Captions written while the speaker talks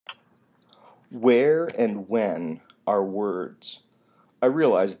Where and when are words? I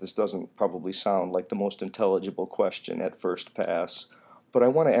realize this doesn't probably sound like the most intelligible question at first pass, but I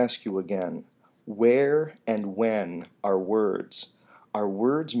want to ask you again. Where and when are words? Are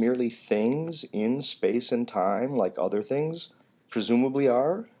words merely things in space and time like other things presumably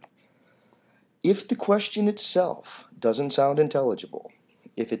are? If the question itself doesn't sound intelligible,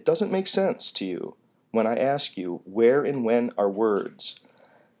 if it doesn't make sense to you when I ask you where and when are words,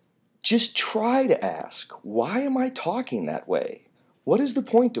 just try to ask, why am I talking that way? What is the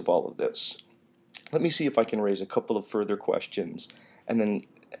point of all of this? Let me see if I can raise a couple of further questions and then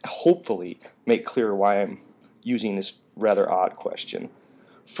hopefully make clear why I'm using this rather odd question.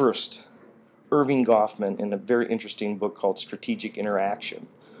 First, Irving Goffman, in a very interesting book called Strategic Interaction,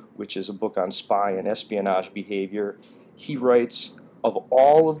 which is a book on spy and espionage behavior, he writes, of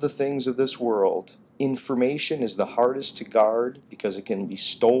all of the things of this world, information is the hardest to guard because it can be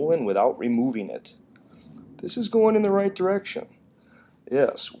stolen without removing it. This is going in the right direction.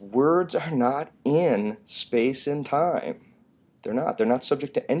 Yes, words are not in space and time. They're not. They're not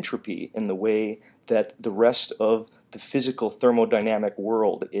subject to entropy in the way that the rest of the physical thermodynamic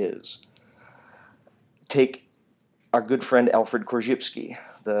world is. Take our good friend Alfred Korzybski,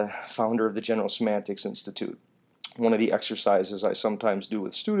 the founder of the General Semantics Institute. One of the exercises I sometimes do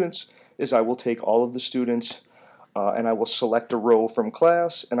with students is I will take all of the students and I will select a row from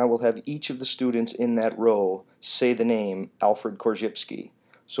class, and I will have each of the students in that row say the name Alfred Korzybski.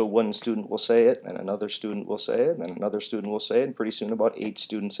 So one student will say it, and another student will say it, and another student will say it, and pretty soon about 8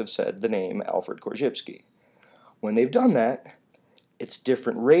 students have said the name Alfred Korzybski. When they've done that, it's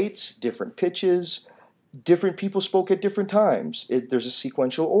different rates, different pitches, different people spoke at different times. There's a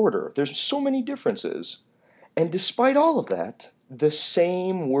sequential order. There's so many differences. And despite all of that, the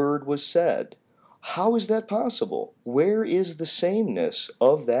same word was said. How is that possible? Where is the sameness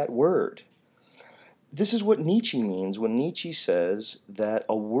of that word? This is what Nietzsche means when Nietzsche says that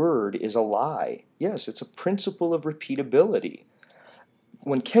a word is a lie. Yes, it's a principle of repeatability.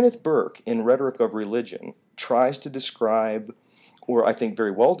 When Kenneth Burke, in Rhetoric of Religion, tries to describe, or I think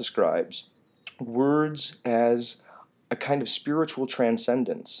very well describes, words as a kind of spiritual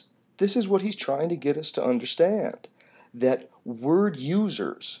transcendence, this is what he's trying to get us to understand, that word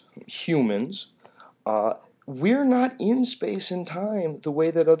users, humans, we're not in space and time the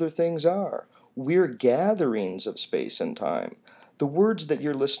way that other things are. We're gatherings of space and time. The words that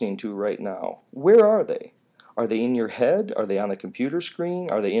you're listening to right now, where are they? Are they in your head? Are they on the computer screen?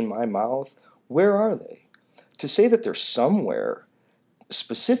 Are they in my mouth? Where are they? To say that they're somewhere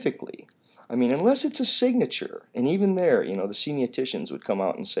specifically, I mean, unless it's a signature, and even there, the semioticians would come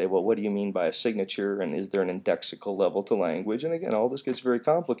out and say, well, what do you mean by a signature, and is there an indexical level to language? And again, all this gets very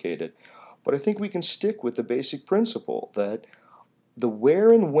complicated. But I think we can stick with the basic principle that the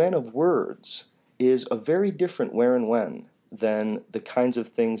where and when of words is a very different where and when than the kinds of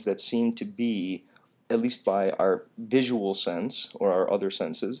things that seem to be, at least by our visual sense or our other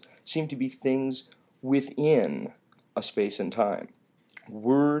senses, seem to be things within a space and time.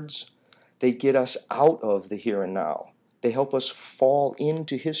 Words, they get us out of the here and now. They help us fall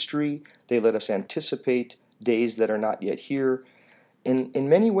into history. They let us anticipate days that are not yet here. In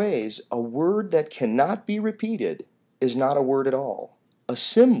many ways, a word that cannot be repeated is not a word at all. A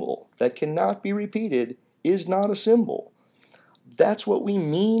symbol that cannot be repeated is not a symbol. That's what we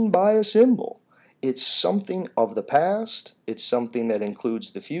mean by a symbol. It's something of the past. It's something that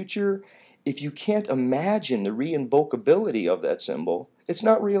includes the future. If you can't imagine the reinvocability of that symbol, it's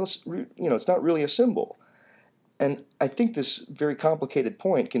not real. It's not really a symbol. And I think this very complicated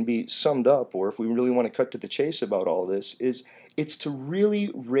point can be summed up, or if we really want to cut to the chase about all this, it's to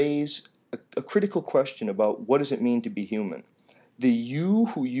really raise a critical question about what does it mean to be human. The you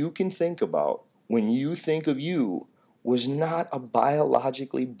who you can think about when you think of you was not a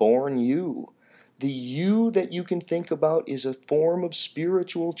biologically born you. The you that you can think about is a form of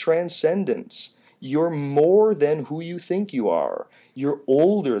spiritual transcendence. You're more than who you think you are. You're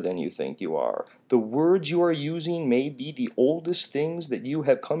older than you think you are. The words you are using may be the oldest things that you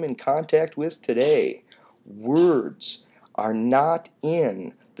have come in contact with today. Words are not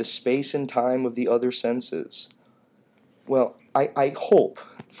in the space and time of the other senses. Well, I hope,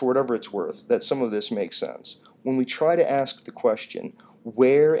 for whatever it's worth, that some of this makes sense. When we try to ask the question,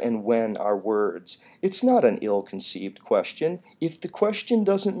 where and when are words, it's not an ill-conceived question. If the question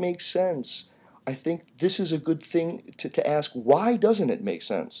doesn't make sense, I think this is a good thing to ask, why doesn't it make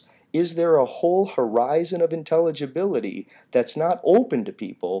sense? Is there a whole horizon of intelligibility that's not open to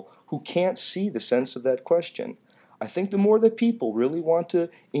people who can't see the sense of that question? I think the more that people really want to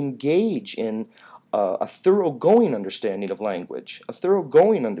engage in a thoroughgoing understanding of language, a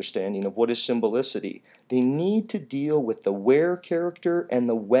thoroughgoing understanding of what is symbolicity. They need to deal with the where character and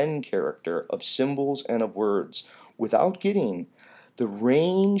the when character of symbols and of words without getting the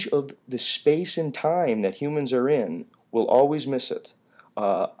range of the space and time that humans are in. Will always miss it.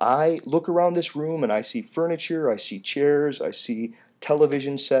 I look around this room and I see furniture, I see chairs, I see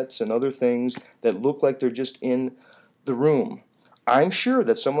television sets and other things that look like they're just in the room. I'm sure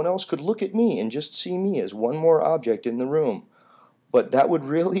that someone else could look at me and just see me as one more object in the room. But that would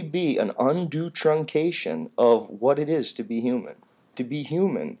really be an undue truncation of what it is to be human. To be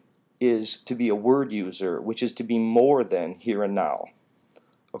human is to be a word user, which is to be more than here and now.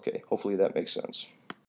 Okay, hopefully that makes sense.